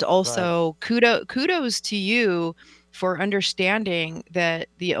 And right, also, kudos to you for understanding that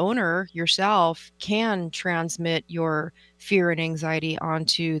the owner yourself can transmit your fear and anxiety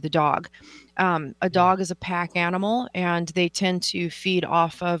onto the dog. A yeah, dog is a pack animal, and they tend to feed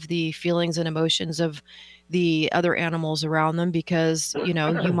off of the feelings and emotions of the other animals around them because you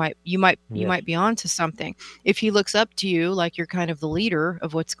yes, might be onto something. If he looks up to you like you're kind of the leader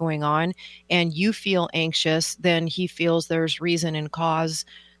of what's going on, and you feel anxious, then he feels there's reason and cause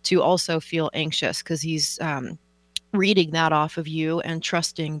to also feel anxious because he's reading that off of you and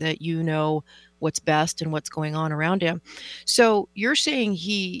trusting that you know what's best and what's going on around him. So you're saying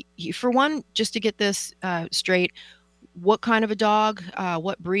he for one, just to get this straight, what kind of a dog,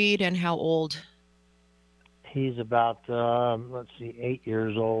 what breed, and how old? he's about let's see, 8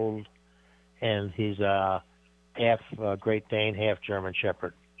 years old, and he's half Great Dane, half German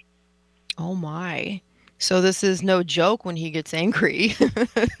Shepherd. Oh my. So this is no joke when he gets angry.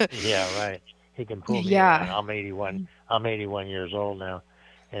 Yeah, right. He can pull me around. Yeah. I'm 81. I'm 81 years old now,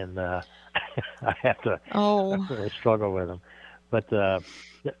 and I have to Oh, really struggle with him. But the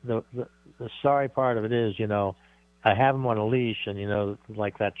sorry part of it is, I have him on a leash, and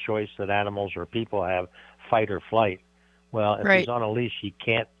like that choice that animals or people have, fight or flight. Well, if he's right. on a leash, he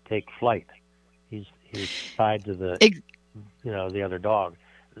can't take flight. He's tied to Ex- the other dog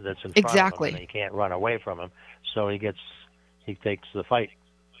that's in front of him, and exactly. he can't run away from him. So he takes the fight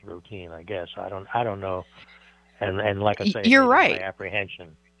routine, I guess. I don't know. And like I say, You're maybe my right.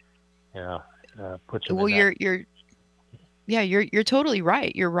 apprehension, you know, puts him Well, in that. you're Yeah, you're totally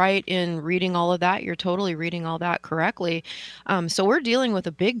right. You're right in reading all of that. You're totally reading all that correctly. So we're dealing with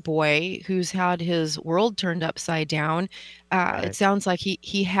a big boy who's had his world turned upside down. It Right, sounds like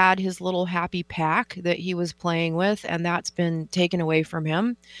he had his little happy pack that he was playing with, and that's been taken away from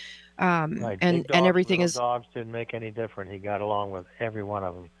him. right. And Big and dogs, everything little is. dogs didn't make any difference. He got along with every one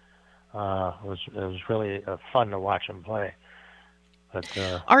of them. It was really fun to watch him play. But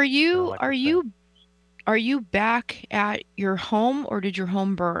Are you like I are say, you are you back at your home, or did your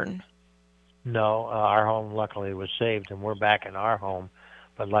home burn? no, our home luckily was saved, and we're back in our home.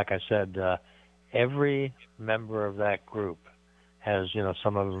 But like I said, every member of that group has,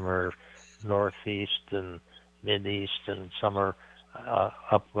 some of them are northeast and mideast, and some are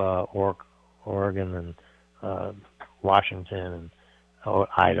up Oregon and uh, Washington and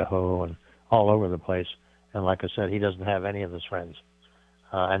Idaho and all over the place. And like I said, he doesn't have any of his friends.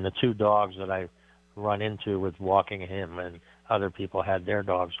 And the two dogs that I run into with walking him and other people had their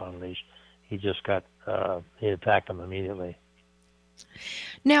dogs on leash. He attacked them immediately.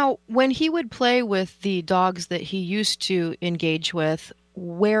 Now, when he would play with the dogs that he used to engage with,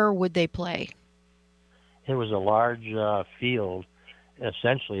 where would they play? It was a large field,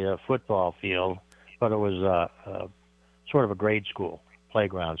 essentially a football field, but it was sort of a grade school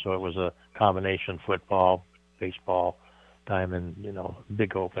playground. So it was a combination football, baseball, diamond,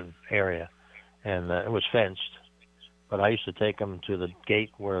 big open area, and it was fenced. But I used to take him to the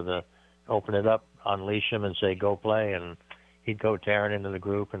gate where open it up, unleash him, and say go play, and he'd go tearing into the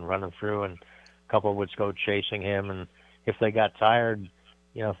group and running through, and a couple would go chasing him, and if they got tired,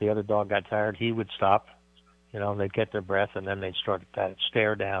 if the other dog got tired, he would stop. They'd get their breath, and then they'd start that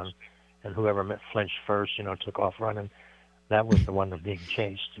stare down, and whoever flinched first, took off running. That was the one that being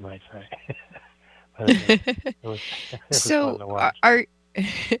chased, you might say. But it was fun So to watch.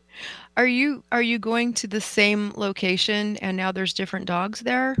 are you going to the same location and now there's different dogs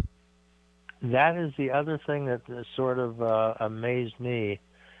there? that is the other thing that sort of amazed me.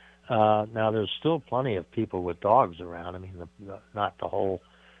 Now, there's still plenty of people with dogs around. I mean, not the whole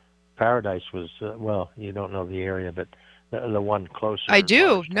Paradise was, well, you don't know the area, but the one I closer do.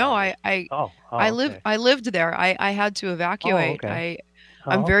 large No, town was. I Oh, I oh, live okay. I lived there. I had to Oh, evacuate. okay.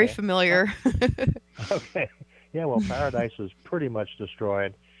 I'm Oh, very okay. Well, familiar. okay. Yeah, well, Paradise was pretty much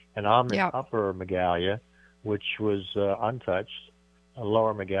destroyed, and I'm in Yeah. Upper Magalia, which was untouched.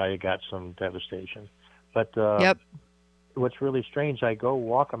 Lower Magalia got some devastation. But Yep. what's really strange, I go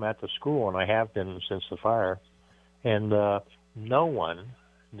walk them at the school, and I have been since the fire, and no one,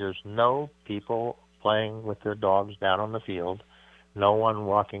 there's no people playing with their dogs down on the field, no one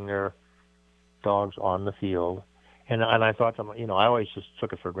walking their dogs on the field, and I thought to I always just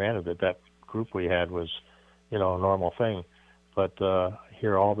took it for granted that that group we had was, a normal thing, but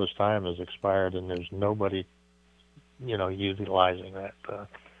here all this time has expired and there's nobody, utilizing that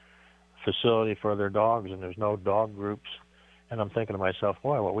facility for their dogs, and there's no dog groups, and I'm thinking to myself,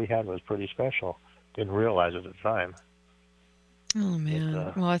 boy, what we had was pretty special. Didn't realize it at the time. Oh But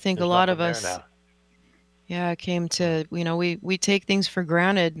man. Well, I think a there's lot of nothing there us, now. yeah, came Uh, to, we take things for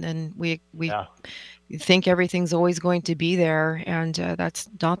granted, and we Yeah, think everything's always going to be there, and that's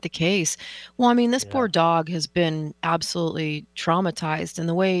not the case. Well, I mean, this yeah, poor dog has been absolutely traumatized, and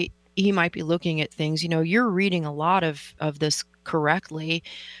the way he might be looking at things, you're reading a lot of this correctly.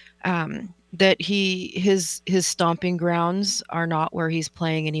 That his stomping grounds are not where he's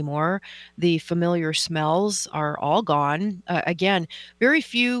playing anymore. The familiar smells are all gone. Again, very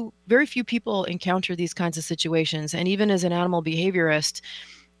few people encounter these kinds of situations, and even as an animal behaviorist,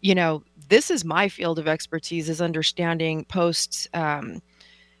 this is my field of expertise, is understanding post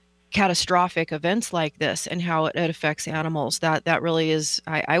catastrophic events like this and how it affects animals. That really is,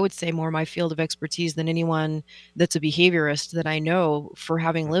 I would say, more my field of expertise than anyone that's a behaviorist that I know, for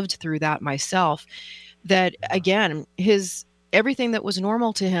having yeah, lived through that myself. That yeah. again, his everything that was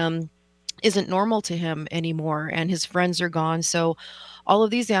normal to him isn't normal to him anymore, and his friends are gone. So all of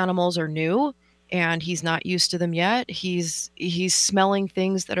these animals are new, and he's not used to them yet. He's smelling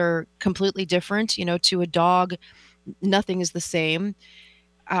things that are completely different. To a dog, nothing is the same.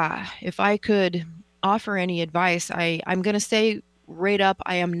 If I could offer any advice, I'm going to say right up,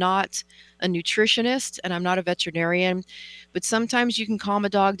 I am not a nutritionist and I'm not a veterinarian, but sometimes you can calm a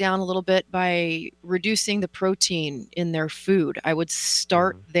dog down a little bit by reducing the protein in their food. I would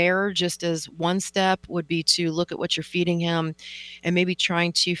start Mm, there, just as one step would be to look at what you're feeding him and maybe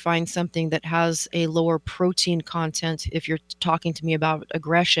trying to find something that has a lower protein content. If you're talking to me about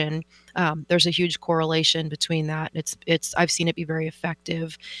aggression, there's a huge correlation between that. I've seen it be very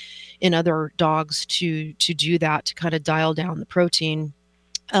effective in other dogs to do that, to kind of dial down the protein.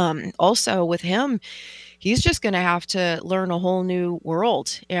 Also with him, he's just going to have to learn a whole new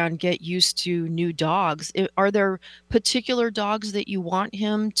world and get used to new dogs. Are there particular dogs that you want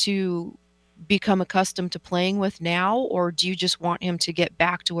him to become accustomed to playing with now, or do you just want him to get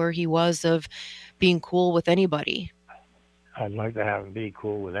back to where he was, of being cool with anybody? I'd like to have him be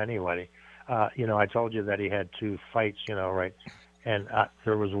cool with anybody. I told you that he had two fights, right? And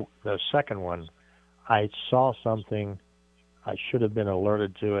there was the second one. I saw something. I should have been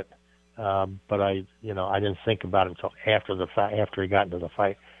alerted to it, but I didn't think about it until after the fight. After he got into the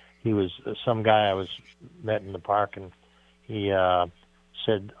fight, he was some guy I was met in the park, and he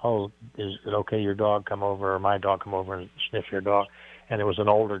said, "Oh, is it okay your dog come over, or my dog come over and sniff your dog?" And it was an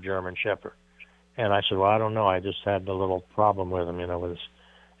older German Shepherd. And I said, "Well, I don't know. I just had a little problem with him, with this."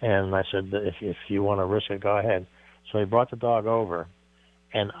 And I said, "If you want to risk it, go ahead." So he brought the dog over,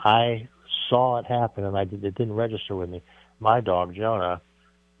 and I saw it happen, and it didn't register with me. My dog Jonah,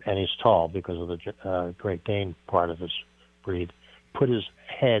 and he's tall because of the Great Dane part of his breed, put his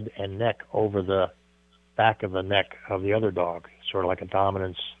head and neck over the back of the neck of the other dog, sort of like a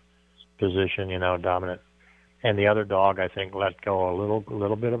dominance position, dominant. And the other dog, I think, let go a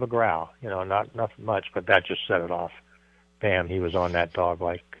little bit of a growl, not nothing much, but that just set it off. Bam, he was on that dog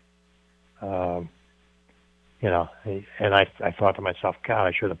like, um, and I thought to myself, God,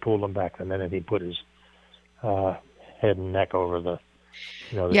 I should have pulled him back the minute he put his uh, head and neck over the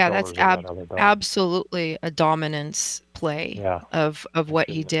Yeah, that's shoulders of that other dog. absolutely a dominance play Yeah, of I what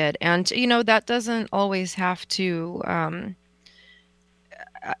he shouldn't have. did. And that doesn't always have to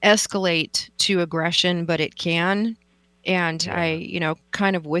escalate to aggression, but it can. And I, Yeah,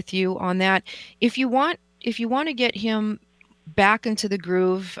 kind of with you on that. If you want to get him back into the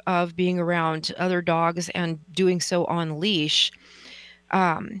groove of being around other dogs and doing so on leash,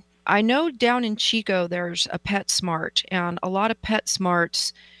 I know down in Chico there's a PetSmart, and a lot of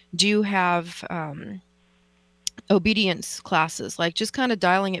PetSmarts do have obedience classes, like just kind of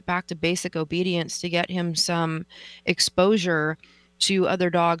dialing it back to basic obedience to get him some exposure to other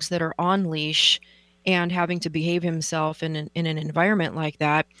dogs that are on leash and having to behave himself in an environment like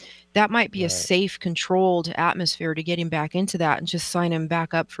that. That might be a Right. safe, controlled atmosphere to get him back into that and just sign him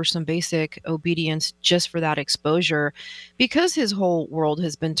back up for some basic obedience just for that exposure, because his whole world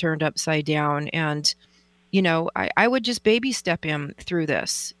has been turned upside down. And I would just baby step him through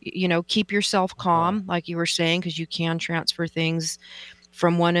this. Keep yourself calm, like you were saying, because you can transfer things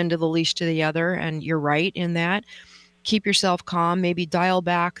from one end of the leash to the other. And you're right in that. Keep yourself calm. Maybe dial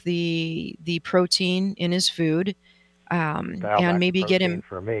back the protein in his food, Dial and back the maybe get protein him.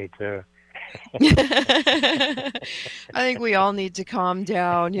 for me too. I think we all need to calm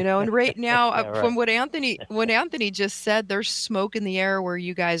down, And right now, Yeah, from right. what Anthony just said, there's smoke in the air where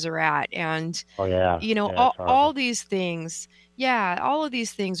you guys are at, and Oh yeah, yeah, it's all horrible. these things, yeah, all of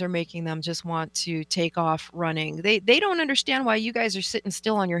these things are making them just want to take off running. They don't understand why you guys are sitting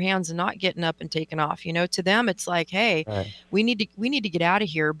still on your hands and not getting up and taking off. To them, it's like, hey, Right. we need to get out of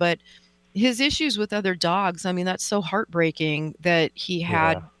here. But his issues with other dogs, I mean, that's so heartbreaking that he Yeah.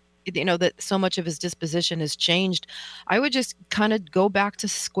 had, that so much of his disposition has changed. I would just kind of go back to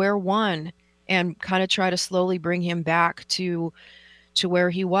square one and kind of try to slowly bring him back to where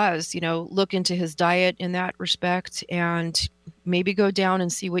he was, look into his diet in that respect, and maybe go down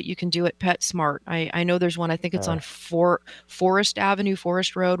and see what you can do at PetSmart. I know there's one, I think it's on Uh, Forest Avenue,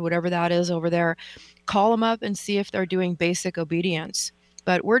 Forest Road, whatever that is over there. Call them up and see if they're doing basic obedience.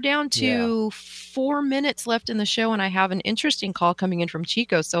 But we're down yeah. to 4 minutes left in the show, and I have an interesting call coming in from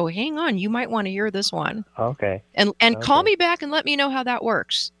Chico. So hang on, you might want to hear this one. Okay. And call Okay. me back and let me know how that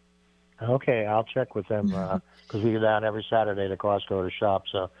works. Okay. I'll check with them because we go down every Saturday to Costco to shop.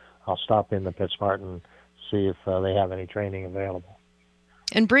 So I'll stop in the PetSmart and see if they have any training available.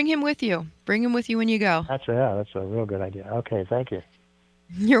 And bring him with you. Bring him with you when you go. That's a real good idea. Okay. Thank you.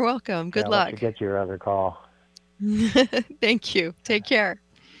 You're welcome. Good Yeah. I'll let you luck. get your other call. Thank you. Take care.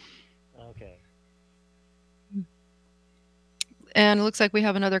 Okay. And it looks like we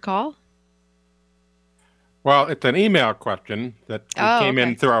have another call. Well, it's an email question that Oh, came in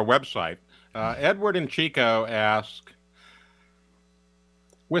okay. through our website. Edward and Chico ask,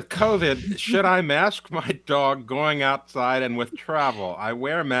 with COVID, should I mask my dog going outside and with travel? I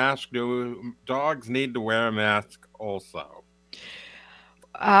wear a mask. Do dogs need to wear a mask also?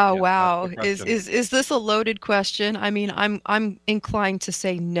 Oh, Yeah, that's wow. the Is question. is is this a loaded question? I mean, I'm inclined to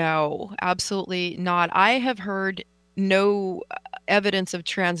say no, absolutely not. I have heard no evidence of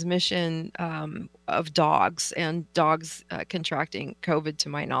transmission of dogs and dogs contracting COVID, to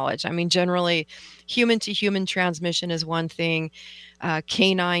my knowledge. I mean, generally, human to human transmission is one thing,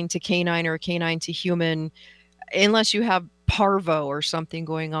 canine to canine or canine to human, unless you have parvo or something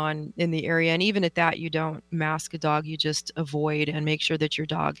going on in the area. And even at that, you don't mask a dog, you just avoid and make sure that your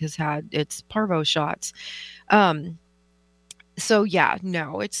dog has had its parvo shots. Um, so yeah,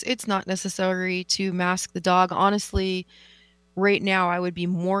 no, it's not necessary to mask the dog. Honestly, right now I would be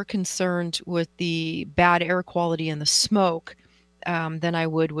more concerned with the bad air quality and the smoke than I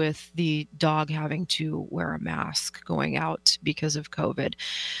would with the dog having to wear a mask going out because of COVID.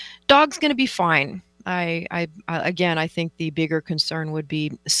 Dog's going to be fine. Again, I think the bigger concern would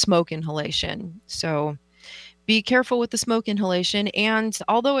be smoke inhalation. So be careful with the smoke inhalation. And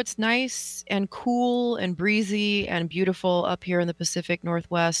although it's nice and cool and breezy and beautiful up here in the Pacific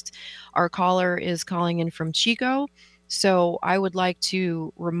Northwest, our caller is calling in from Chico. So I would like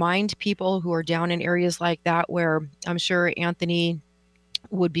to remind people who are down in areas like that, where I'm sure Anthony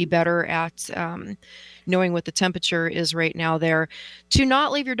would be better at knowing what the temperature is right now there, to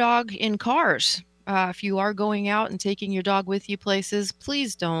not leave your dog in cars. If you are going out and taking your dog with you places,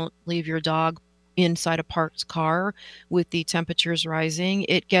 please don't leave your dog inside a parked car with the temperatures rising.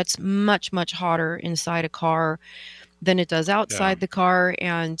 It gets much, much hotter inside a car than it does Yeah, outside the car.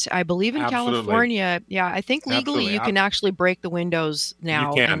 And I believe in absolutely. California, yeah, I think legally Absolutely. you can actually break the windows You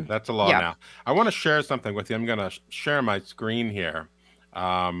now. can. And That's a law yeah, now. I want to share something with you. I'm going to share my screen here.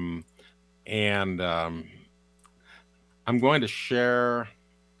 Um, and I'm going to share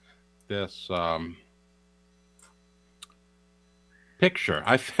this picture.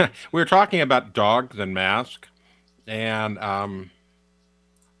 We were talking about dogs and masks, and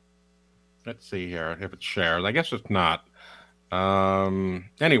let's see here if it shares. I guess it's not.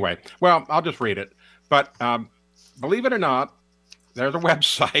 Anyway, well, I'll just read it. But believe it or not, there's a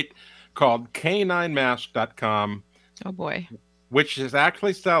website called k9mask.com, oh boy. which is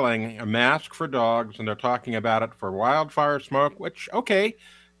actually selling a mask for dogs, and they're talking about it for wildfire smoke, which, okay,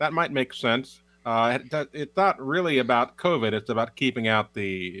 that might make sense. It's not really about COVID. It's about keeping out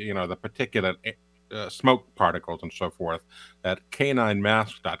the particulate smoke particles and so forth at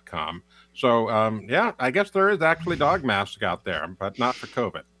caninemasks.com. So, yeah, I guess there is actually dog masks out there, but not for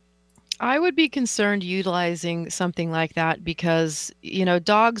COVID. I would be concerned utilizing something like that because,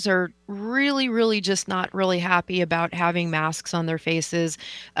 dogs are really, really just not really happy about having masks on their faces.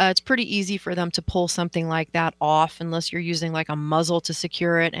 It's pretty easy for them to pull something like that off unless you're using like a muzzle to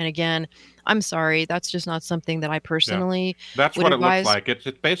secure it. And again, I'm sorry, that's just not something that I personally That's would what it looks advise. like. It's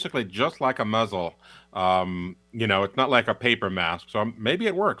basically just like a muzzle. It's not like a paper mask. So maybe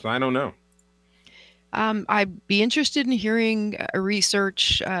it works. I don't know. I'd be interested in hearing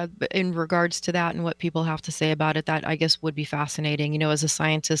research in regards to that and what people have to say about it. That I guess would be fascinating. As a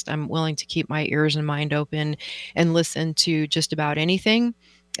scientist, I'm willing to keep my ears and mind open and listen to just about anything,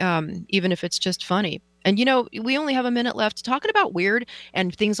 even if it's just funny. And we only have a minute left. Talking about weird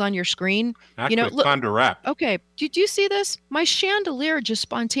and things on your screen. Actually, it's look. time to wrap. Okay, did you see this? My chandelier just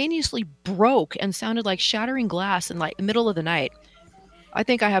spontaneously broke and sounded like shattering glass in like the middle of the night. I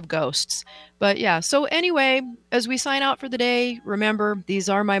think I have ghosts. But yeah, so anyway, as we sign out for the day, remember, these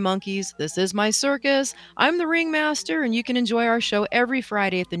are my monkeys. This is my circus. I'm the ringmaster, and you can enjoy our show every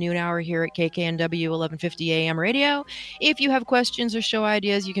Friday at the noon hour here at KKNW 1150 AM radio. If you have questions or show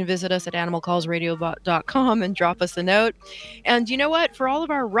ideas, you can visit us at animalcallsradio.com and drop us a note. And you know what? For all of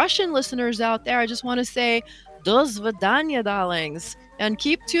our Russian listeners out there, I just want to say, do svidaniya, darlings. And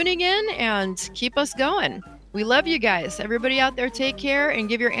keep tuning in and keep us going. We love you guys. Everybody out there, take care and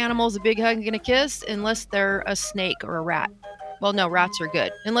give your animals a big hug and a kiss, unless they're a snake or a rat. Well, no, rats are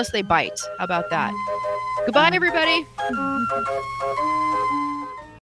good, unless they bite. How about that? Goodbye, everybody.